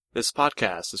This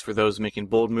podcast is for those making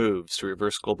bold moves to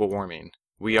reverse global warming.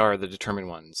 We are the determined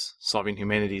ones, solving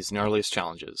humanity's gnarliest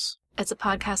challenges. It's a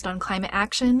podcast on climate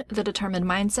action, the determined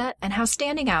mindset, and how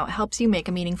standing out helps you make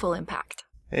a meaningful impact.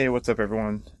 Hey, what's up,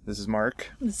 everyone? This is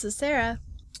Mark. This is Sarah.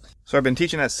 So I've been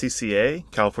teaching at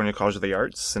CCA, California College of the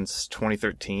Arts, since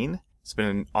 2013. It's been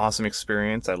an awesome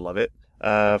experience. I love it.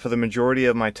 For the majority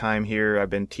of my time here, I've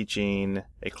been teaching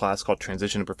a class called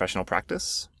Transition to Professional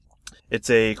Practice. It's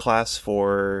a class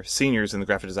for seniors in the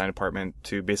graphic design department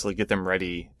to basically get them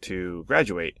ready to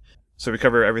graduate. So we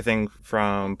cover everything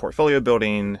from portfolio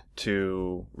building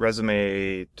to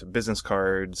resume to business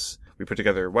cards. We put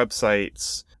together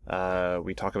websites.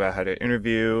 We talk about how to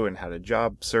interview and how to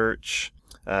job search,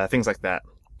 things like that.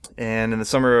 And in the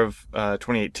summer of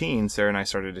 2018, Sarah and I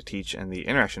started to teach in the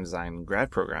Interaction Design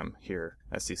grad program here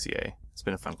at CCA. It's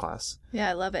been a fun class. Yeah,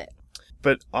 I love it.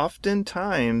 But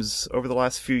oftentimes, over the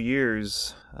last few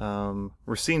years,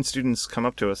 we're seeing students come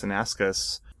up to us and ask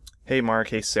us, hey, Mark,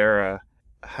 hey, Sarah,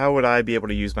 how would I be able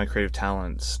to use my creative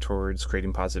talents towards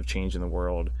creating positive change in the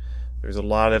world? There's a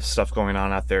lot of stuff going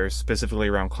on out there, specifically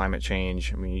around climate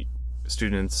change. I mean,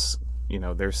 students,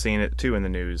 they're seeing it too in the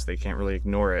news. They can't really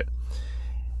ignore it.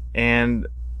 And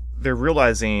they're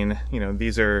realizing,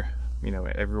 these are,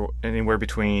 anywhere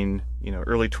between,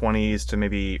 early 20s to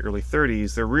maybe early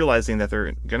 30s, they're realizing that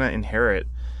they're going to inherit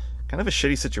kind of a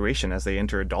shitty situation as they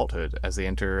enter adulthood, as they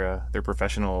enter their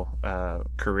professional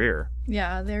career.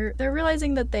 Yeah, they're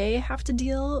realizing that they have to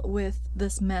deal with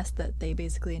this mess that they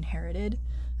basically inherited,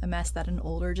 a mess that an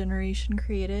older generation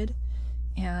created.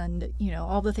 And,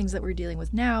 all the things that we're dealing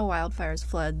with now, wildfires,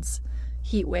 floods,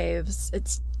 heat waves,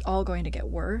 it's all going to get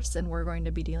worse, and we're going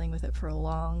to be dealing with it for a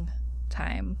long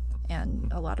time.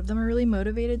 And a lot of them are really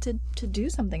motivated to do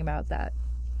something about that.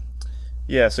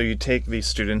 Yeah, so you take these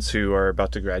students who are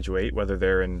about to graduate, whether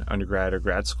they're in undergrad or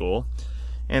grad school,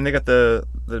 and they got their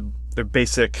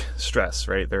basic stress,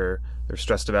 right? They're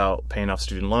stressed about paying off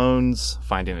student loans,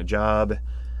 finding a job,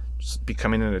 just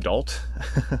becoming an adult.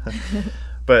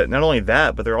 But not only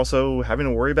that, but they're also having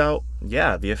to worry about,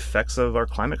 the effects of our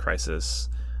climate crisis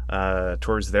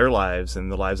towards their lives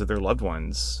and the lives of their loved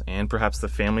ones, and perhaps the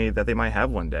family that they might have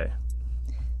one day.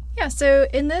 Yeah, so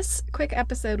in this quick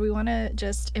episode, we want to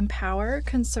just empower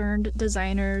concerned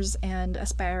designers and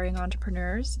aspiring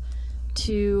entrepreneurs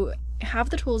to have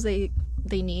the tools they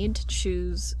need to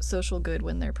choose social good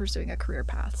when they're pursuing a career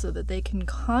path, so that they can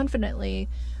confidently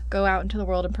go out into the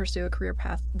world and pursue a career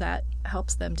path that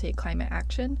helps them take climate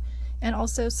action, and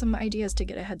also some ideas to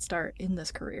get a head start in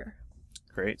this career.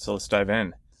 Great, so let's dive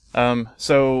in.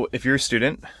 So if you're a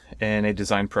student in a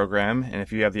design program, and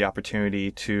if you have the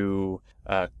opportunity to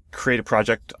create a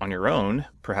project on your own,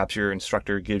 perhaps your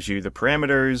instructor gives you the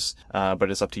parameters, but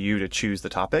it's up to you to choose the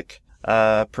topic.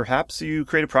 Perhaps you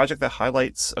create a project that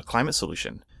highlights a climate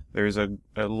solution. There's a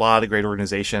lot of great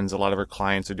organizations. A lot of our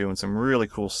clients are doing some really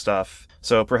cool stuff.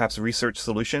 So perhaps research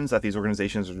solutions that these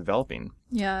organizations are developing.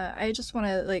 Yeah, I just want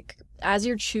to, as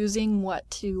you're choosing what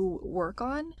to work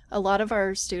on, a lot of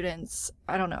our students,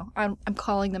 I don't know, I'm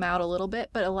calling them out a little bit,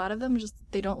 but a lot of them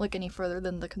they don't look any further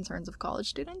than the concerns of college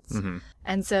students. Mm-hmm.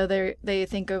 And so they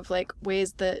think of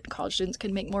ways that college students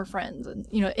can make more friends, and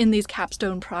in these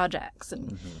capstone projects,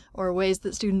 and or ways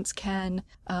that students can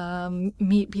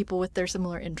meet people with their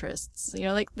similar interests.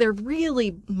 They're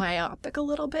really myopic a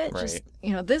little bit. Right.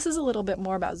 Just this is a little bit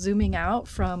more about zooming out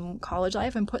from college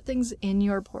life and put things in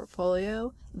your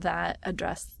portfolio that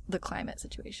address the climate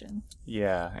situation.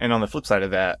 Yeah, and on the flip side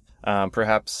of that,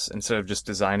 perhaps instead of just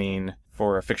designing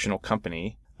for a fictional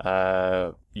company,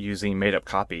 using made-up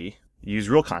copy, use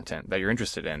real content that you're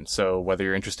interested in. So whether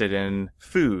you're interested in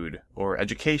food or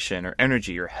education or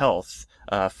energy or health,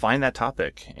 find that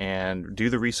topic and do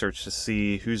the research to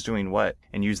see who's doing what,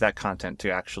 and use that content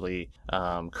to actually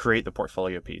create the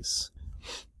portfolio piece.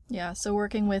 Yeah, so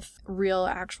working with real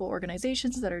actual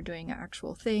organizations that are doing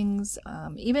actual things,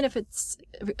 even if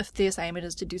the assignment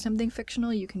is to do something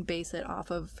fictional, you can base it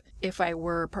off of, if I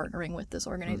were partnering with this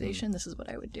organization, this is what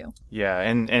I would do. Yeah,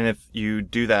 and if you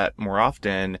do that more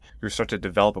often, you'll start to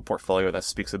develop a portfolio that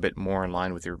speaks a bit more in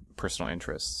line with your personal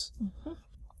interests. Mm-hmm.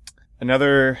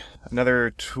 Another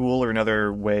tool or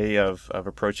another way of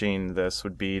approaching this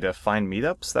would be to find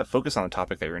meetups that focus on the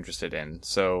topic that you're interested in.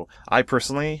 So I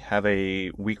personally have a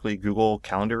weekly Google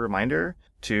Calendar reminder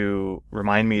to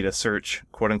remind me to search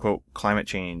quote-unquote climate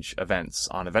change events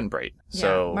on Eventbrite. Yeah,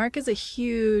 So Mark is a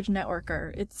huge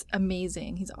networker. It's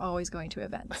amazing. He's always going to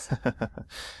events.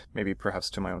 maybe perhaps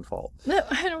to my own fault. No,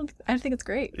 I think it's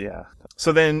great. Yeah.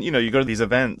 So then, you go to these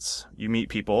events, you meet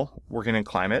people working in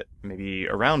climate, maybe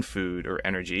around food or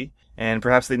energy, and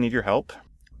perhaps they need your help.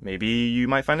 Maybe you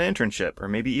might find an internship or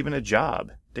maybe even a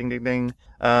job. Ding, ding, ding.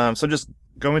 So just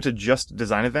going to just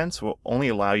design events will only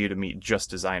allow you to meet just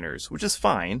designers, which is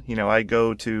fine. I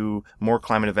go to more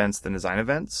climate events than design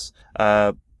events.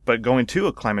 But going to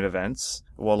a climate events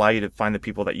will allow you to find the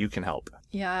people that you can help.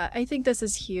 Yeah, I think this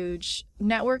is huge.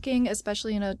 Networking,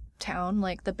 especially in a town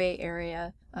like the Bay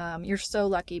Area, you're so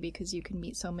lucky because you can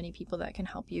meet so many people that can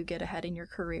help you get ahead in your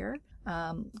career.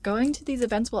 Going to these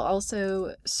events will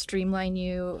also streamline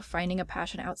you finding a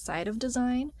passion outside of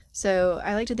design. So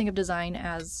I like to think of design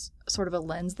as sort of a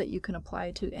lens that you can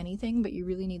apply to anything, but you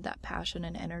really need that passion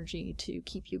and energy to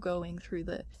keep you going through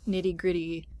the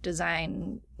nitty-gritty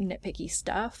design, nitpicky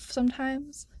stuff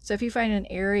sometimes. So if you find an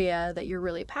area that you're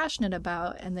really passionate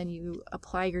about and then you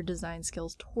apply your design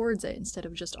skills towards it instead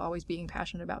of just always being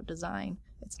passionate about design,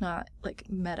 it's not like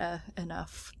meta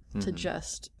enough to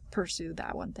just pursue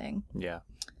that one thing. Yeah.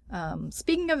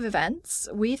 Speaking of events,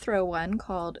 we throw one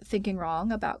called Thinking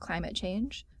Wrong About Climate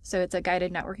Change. So it's a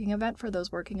guided networking event for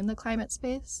those working in the climate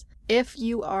space. If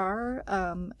you are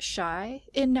shy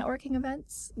in networking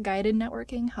events, guided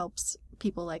networking helps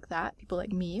people like that. People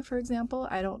like me, for example.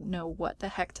 I don't know what the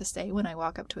heck to say when I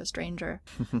walk up to a stranger.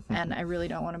 And I really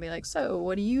don't want to be like, so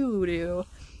what do you do?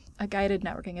 A guided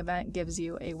networking event gives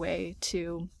you a way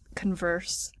to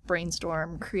converse,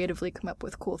 brainstorm, creatively come up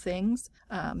with cool things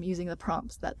using the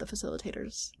prompts that the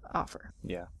facilitators offer.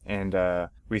 Yeah. And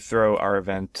we throw our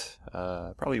event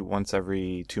probably once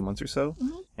every 2 months or so.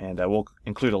 And we'll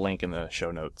include a link in the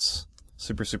show notes.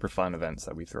 Super, super fun events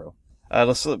that we throw.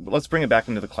 Let's bring it back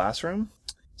into the classroom.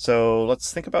 So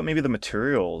let's think about maybe the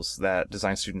materials that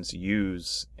design students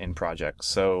use in projects.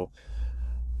 So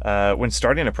when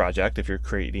starting a project, if you're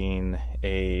creating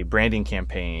a branding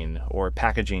campaign or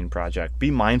packaging project, be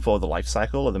mindful of the life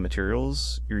cycle of the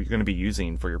materials you're going to be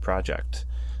using for your project.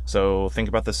 So think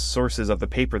about the sources of the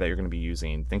paper that you're going to be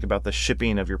using. Think about the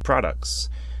shipping of your products.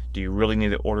 Do you really need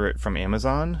to order it from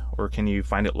Amazon or can you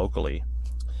find it locally?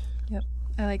 Yep,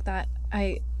 I like that.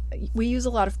 We use a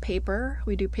lot of paper.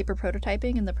 We do paper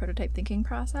prototyping in the prototype thinking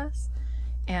process.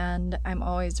 And I'm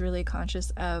always really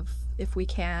conscious of, if we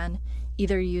can,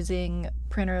 either using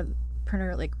printer,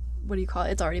 like, what do you call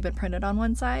it? It's already been printed on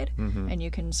one side and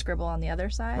you can scribble on the other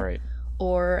side. Right.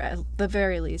 Or at the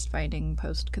very least, finding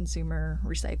post-consumer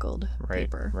recycled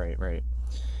paper. Right.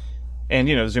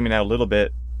 And, zooming out a little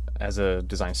bit as a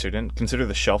design student, consider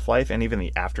the shelf life and even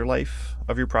the afterlife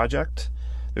of your project.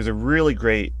 There's a really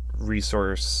great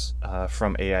resource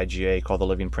from AIGA called The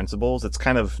Living Principles. It's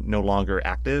kind of no longer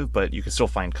active, but you can still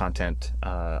find content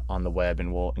on the web,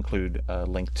 and we'll include a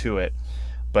link to it.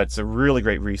 But it's a really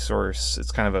great resource.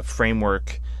 It's kind of a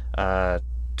framework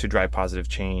to drive positive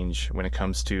change when it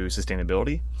comes to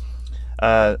sustainability.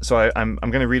 So I'm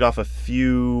going to read off a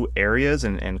few areas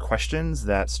and questions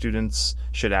that students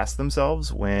should ask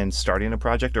themselves when starting a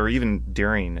project or even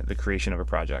during the creation of a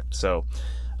project. So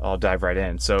I'll dive right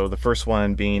in. So the first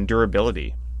one being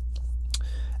durability.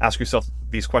 Ask yourself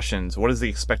these questions. What is the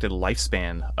expected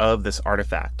lifespan of this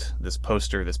artifact, this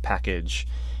poster, this package?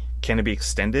 Can it be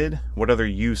extended? What other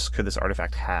use could this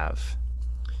artifact have?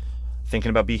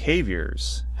 Thinking about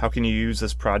behaviors. How can you use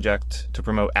this project to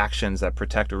promote actions that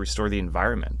protect or restore the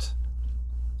environment?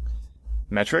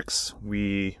 Metrics.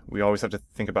 We always have to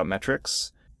think about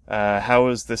metrics. How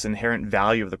is this inherent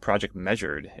value of the project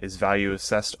measured? Is value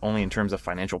assessed only in terms of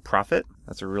financial profit?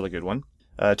 That's a really good one.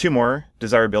 Two more.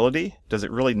 Desirability. Does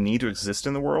it really need to exist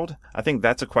in the world? I think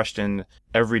that's a question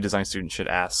every design student should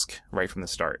ask right from the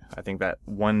start. I think that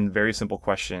one very simple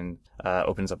question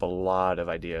opens up a lot of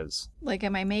ideas. Like,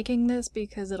 am I making this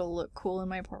because it'll look cool in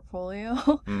my portfolio?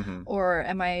 Or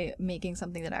am I making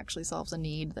something that actually solves a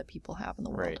need that people have in the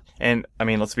world? Right. And I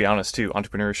mean, let's be honest too,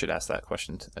 entrepreneurs should ask that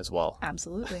question as well.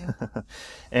 Absolutely.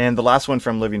 And the last one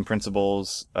from Living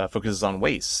Principles focuses on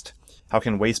waste. How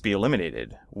can waste be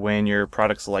eliminated? When your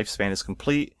product's lifespan is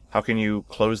complete, how can you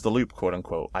close the loop, quote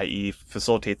unquote, i.e.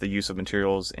 facilitate the use of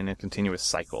materials in a continuous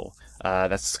cycle?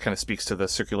 That's kind of speaks to the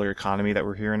circular economy that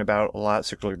we're hearing about a lot,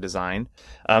 circular design.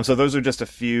 So those are just a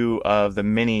few of the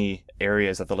many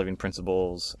areas that the Living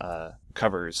Principles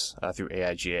covers through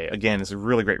AIGA. Again, it's a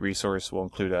really great resource. We'll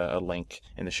include a link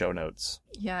in the show notes.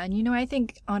 Yeah, and I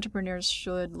think entrepreneurs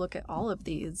should look at all of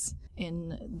these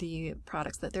in the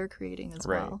products that they're creating as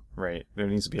well. Right. There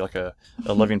needs to be like a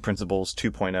Living Principles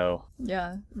 2.0.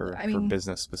 Yeah. For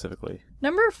business specifically.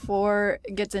 Number 4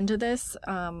 gets into this,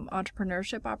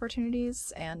 entrepreneurship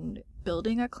opportunities and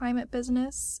building a climate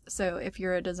business. So if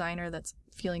you're a designer that's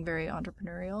feeling very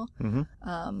entrepreneurial,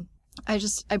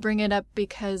 I bring it up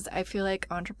because I feel like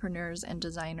entrepreneurs and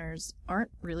designers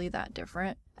aren't really that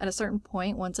different. at a certain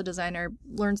point, once a designer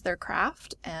learns their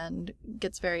craft and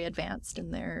gets very advanced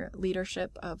in their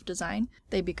leadership of design,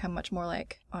 they become much more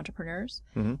like entrepreneurs.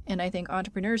 Mm-hmm. And I think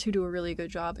entrepreneurs who do a really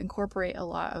good job incorporate a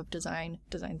lot of design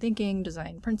thinking,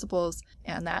 design principles,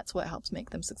 and that's what helps make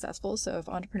them successful. So if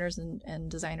entrepreneurs and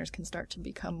designers can start to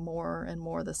become more and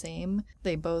more the same,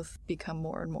 they both become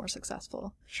more and more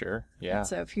successful. Sure. Yeah.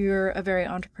 So if you're a very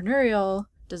entrepreneurial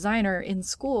designer in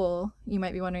school, you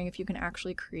might be wondering if you can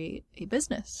actually create a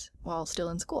business while still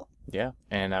in school. Yeah.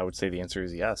 And I would say the answer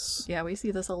is yes. Yeah, we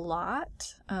see this a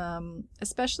lot,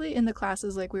 especially in the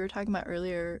classes like we were talking about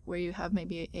earlier, where you have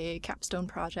maybe a capstone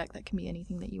project that can be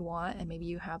anything that you want, and maybe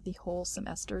you have the whole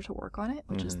semester to work on it,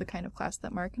 which is the kind of class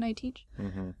that Mark and I teach.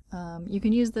 You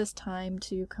can use this time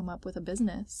to come up with a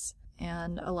business,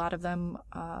 and a lot of them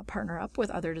partner up with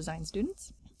other design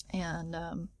students and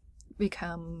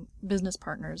become business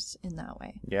partners in that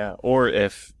way. Yeah. Or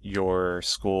if your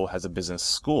school has a business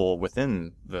school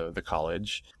within the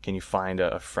college, can you find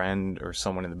a friend or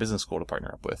someone in the business school to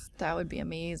partner up with? That would be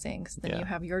amazing. So then Yeah. you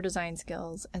have your design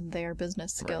skills and their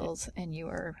business skills, and you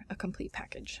are a complete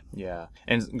package. Yeah.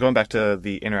 And going back to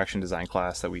the interaction design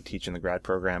class that we teach in the grad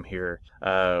program here,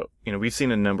 we've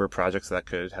seen a number of projects that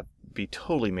could be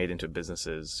totally made into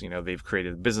businesses. They've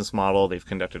created a business model, they've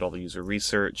conducted all the user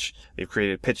research, they've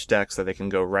created pitch decks that they can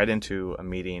go right into a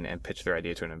meeting and pitch their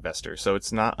idea to an investor. So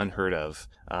it's not unheard of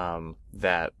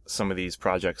that some of these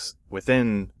projects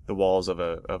within the walls of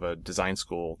a design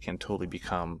school can totally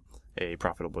become a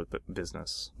profitable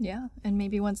business. Yeah, and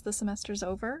maybe once the semester's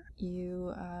over,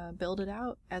 you build it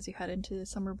out as you head into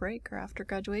summer break or after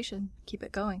graduation. Keep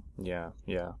it going. Yeah.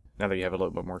 Now that you have a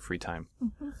little bit more free time.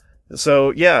 Mm-hmm.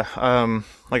 So yeah,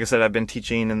 like I said, I've been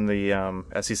teaching in the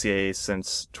SCCA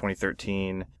since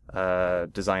 2013.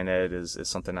 Design ed is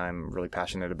something I'm really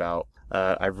passionate about.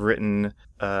 I've written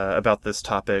about this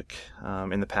topic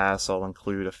in the past. I'll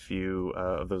include a few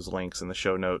of those links in the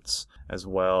show notes as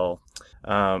well.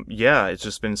 It's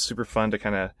just been super fun to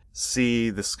kind of see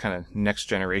this kind of next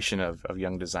generation of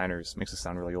young designers. Makes us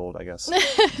sound really old, I guess.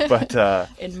 But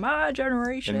in my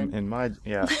generation.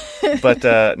 But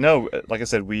no, like I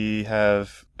said, we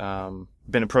have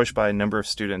been approached by a number of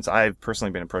students. I've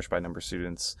personally been approached by a number of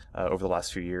students over the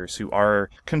last few years who are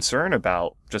concerned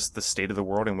about just the state of the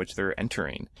world in which they're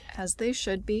entering. As they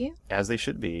should be. As they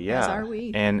should be, yeah. As are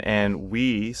we. And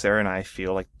we, Sarah and I,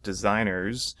 feel like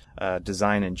designers,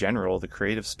 design in general, the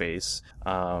creative space,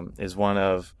 is one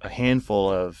of a handful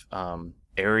of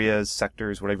areas,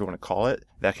 sectors, whatever you want to call it,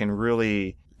 that can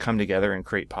really come together and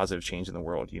create positive change in the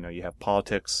world. You have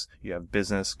politics, you have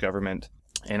business, government,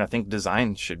 and I think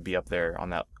design should be up there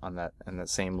on that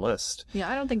same list. Yeah,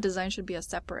 I don't think design should be a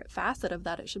separate facet of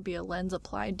that. It should be a lens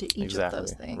applied to each of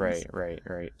those things. Right.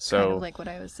 So kind of like what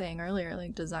I was saying earlier,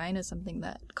 like design is something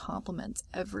that complements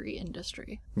every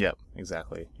industry. Yep,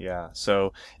 exactly. Yeah.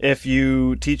 So if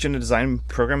you teach in a design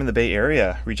program in the Bay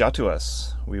Area, reach out to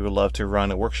us. We would love to run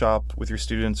a workshop with your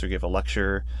students or give a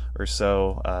lecture or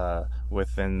so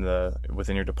within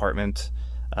your department.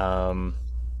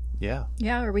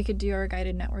 Yeah, or we could do our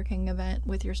guided networking event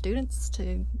with your students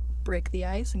to break the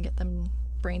ice and get them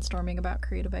brainstorming about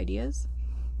creative ideas.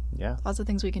 Yeah. Lots of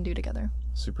things we can do together.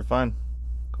 Super fun.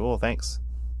 Cool, thanks.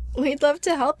 We'd love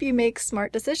to help you make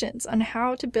smart decisions on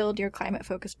how to build your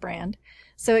climate-focused brand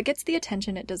so it gets the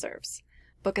attention it deserves.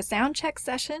 Book a sound check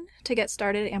session to get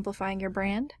started amplifying your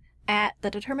brand at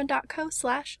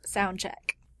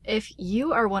thedetermined.co/soundcheck. If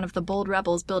you are one of the bold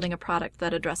rebels building a product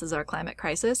that addresses our climate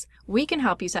crisis, we can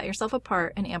help you set yourself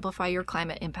apart and amplify your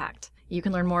climate impact. You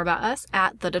can learn more about us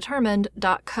at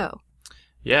thedetermined.co.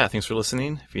 Yeah, thanks for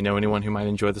listening. If you know anyone who might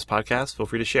enjoy this podcast, feel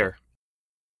free to share.